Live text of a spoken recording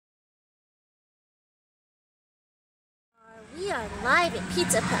We are live at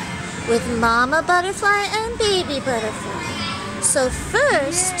Pizza Pie with Mama Butterfly and Baby Butterfly. So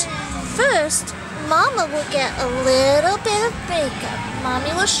first, Mama will get a little bit of makeup.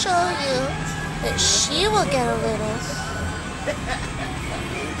 Mommy will show you that she will get a little.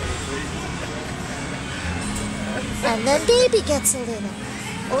 And then Baby gets a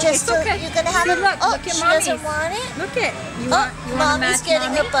little. Just so okay. you're gonna have it. Look, Oh, look at she Mommy's. doesn't want it. Look at you. Mommy's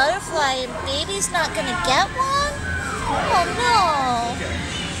getting a butterfly and Baby's not gonna get one. Oh no!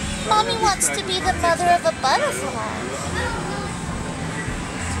 Mommy wants to be the mother of a butterfly.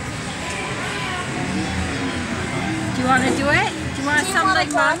 Do you want to do it? Do you want to sound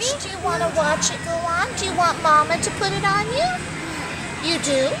like Mommy? Do you want to watch it go on? Do you want Mama to put it on you? You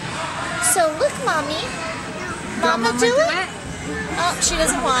do? So look, Mommy. Mama do it? Oh, she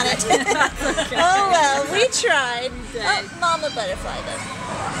doesn't want it. Okay. Oh well, we tried. Oh, Mama Butterfly then.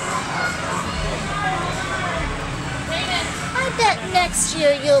 I bet next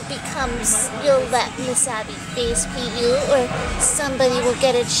year you'll let Miss Abby face paint you, or somebody will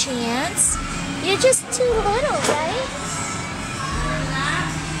get a chance. You're just too little, right?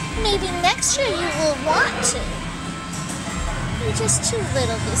 Maybe next year you will want to. You're just too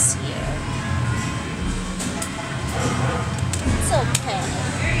little this year. It's okay.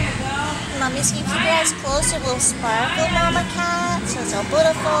 Mommy, see if you guys close, it will sparkle, Mama Cat. She's so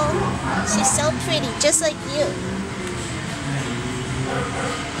beautiful. She's so pretty, just like you.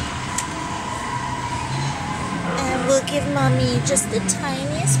 And we'll give Mommy just the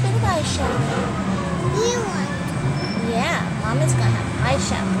tiniest bit of eyeshadow. You want? Yeah, Mama's gonna have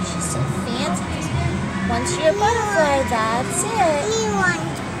eyeshadow. She's so fancy. Once you're a butterfly, that's it. You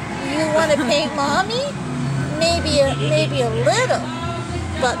want to paint Mommy? Maybe a little.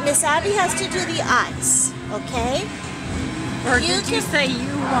 But Miss Abby has to do the eyes, okay? Or did you say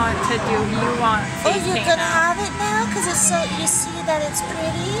you want to do? You want? Oh, you're gonna have it now, cause it's so. You see that it's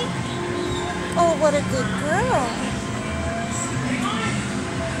pretty. Oh, what a good girl.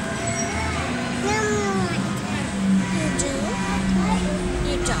 You do?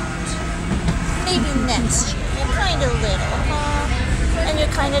 You don't. Maybe next year. You're kind of little, huh? And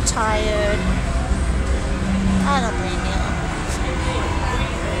you're kind of tired. I don't blame you.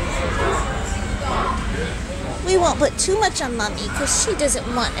 We won't put too much on Mommy because she doesn't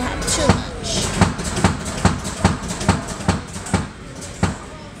want to have too much.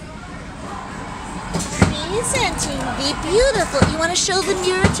 Presenting the beautiful. You want to show the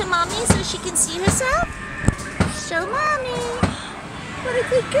mirror to Mommy so she can see herself? Show Mommy. What a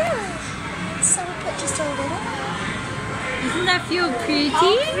good girl. So we put just a little. Doesn't that feel pretty?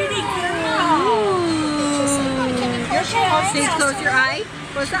 Oh, pretty girl. Can you close your eyes? Say close your eye.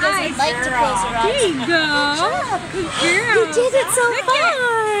 Close the eyes. Like to close her eyes. There you go. Good girl. You did it so far.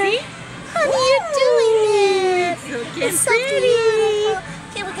 See? Honey, you're doing it. It's so pretty. beautiful.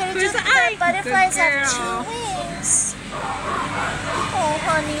 Okay, we're going to do Where's the that. eye? Butterflies Good have girl. 2 wings. Oh,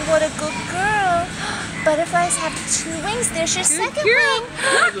 honey, what a good girl. Butterflies have 2 wings. There's your Good second girl. wing.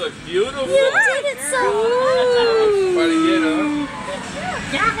 That looks beautiful. You did it so Try to get up.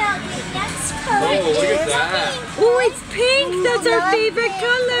 Now, the next color Oh, look at is that. pink. Oh, it's pink. That's our Love favorite pink,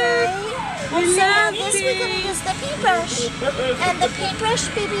 color. right? We So now love this we're going to pink. use the paintbrush. And the paintbrush,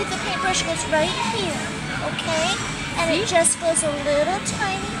 baby, the paintbrush goes right here, okay? And it just goes a little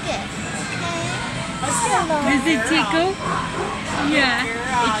tiny bit, okay? Hello. Does it tickle? Yeah,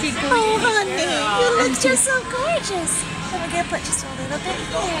 it tickles. Oh, honey, you look just so gorgeous. And we're going to put just a little bit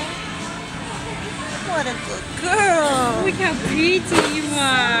here. What a good girl. Look how pretty you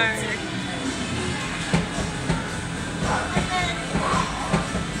are.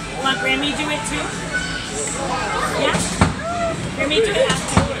 Want Grammy do it too? Yeah? Grammy do it?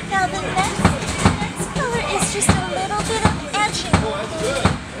 Now the next color is just a little bit of edging. Okay?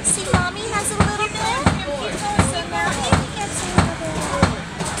 See, Mommy has a little bit. So now Baby gets a little bit.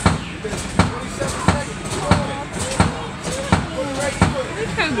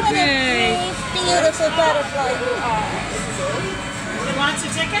 Look how What a good. brave, beautiful butterfly you are. You want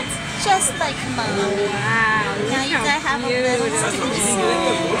some tickets? Just like Mom. Wow, look Now you how gotta have a little beautiful.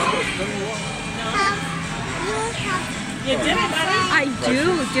 You did it, buddy. I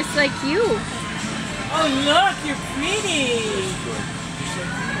do, just like you. Oh, look, you're pretty.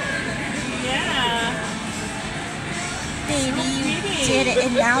 Yeah. Baby, you did it,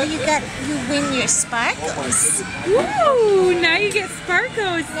 and now you win your sparkles. Ooh, now you get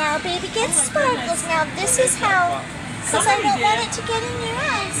sparkles. Now Baby gets sparkles. Now this is how, because I don't want it to get in your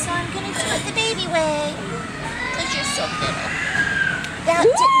eyes, so I'm going to do it the baby way. Because you're so little. Now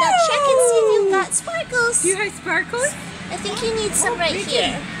check and see if you've got sparkles. Do you have sparkles? I think you need some right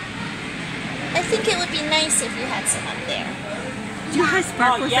here. I think it would be nice if you had some up there. Do you have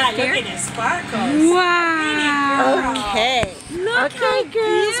sparkles yeah, up there? look at the sparkles. Wow. Okay. Look how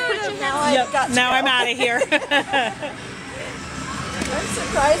beautiful. Now I'm out of here. I'm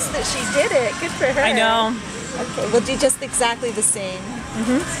surprised that she did it. Good for her. I know. Okay, we'll do just exactly the same.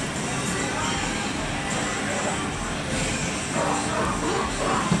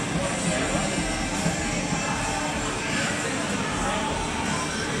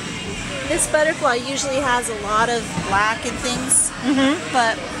 This butterfly usually has a lot of black and things,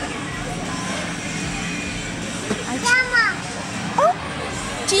 but oh,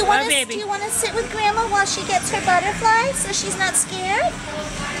 do you want to? Do you want to sit with Grandma while she gets her butterfly so she's not scared?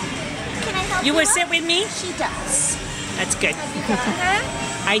 Can I help you? You would sit with me? She does. That's good. Have you got her?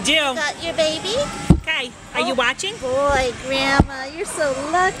 I do. Got your baby? Okay. Are you watching? Boy, Grandma, you're so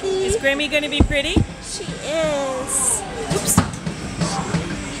lucky. Is Grammy going to be pretty? She is. Oops.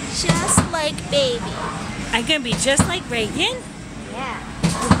 Just like baby. I'm going to be just like Reagan? Yeah.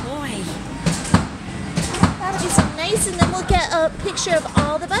 Oh boy. That'll be so nice, and then we'll get a picture of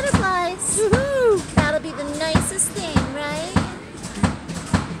all the butterflies. Woohoo! That'll be the nicest thing, right?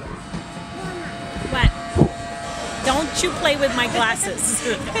 What? Don't you play with my glasses.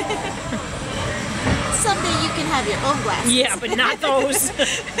 Someday you can have your own glasses. Yeah, but not those.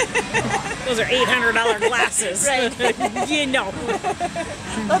 Those are $800 glasses. Right. You know.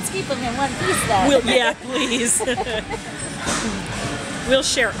 Let's keep them in one piece then. Yeah, please. We'll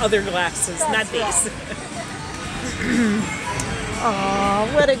share other glasses, not these. Aw,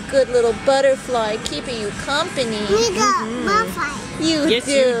 what a good little butterfly keeping you company. You Yes,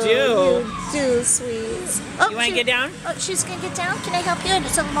 do. you do. You do, sweets. Oh, You want to get down? Oh, she's going to get down? Can I help you?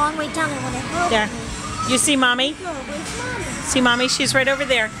 It's a long way down. I want to help There. you. You see Mommy? Oh, where's Mommy? See Mommy? She's right over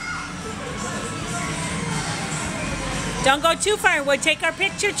there. Don't go too far. We'll take our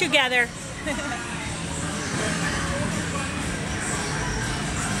picture together.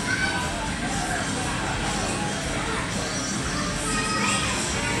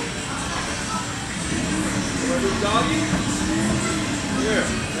 Doggy? Here.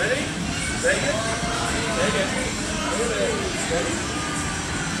 Ready? Take it. Take it. Over there. Ready?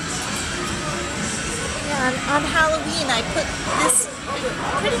 Yeah, on Halloween, I put this,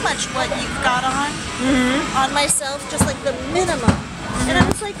 pretty much what you've got on myself, just like the minimum. And I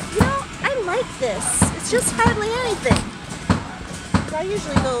was like, you know, I like this. It's just hardly anything. But I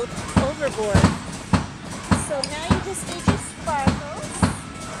usually go overboard. So now you just need your sparkles.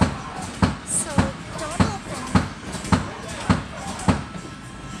 So don't open.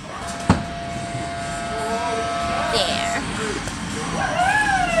 There.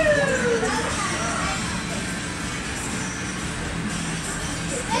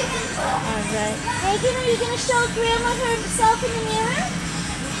 Alright. Megan, are you going to show Grandma herself in the mirror?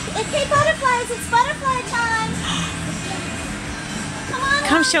 Okay, butterflies, it's butterfly time. Come on.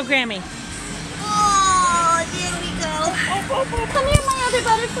 Come show Grammy. Oh, there we go. Come here, my other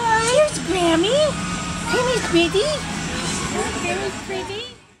butterfly. Here's Grammy. Grammy's pretty. Grammy's pretty.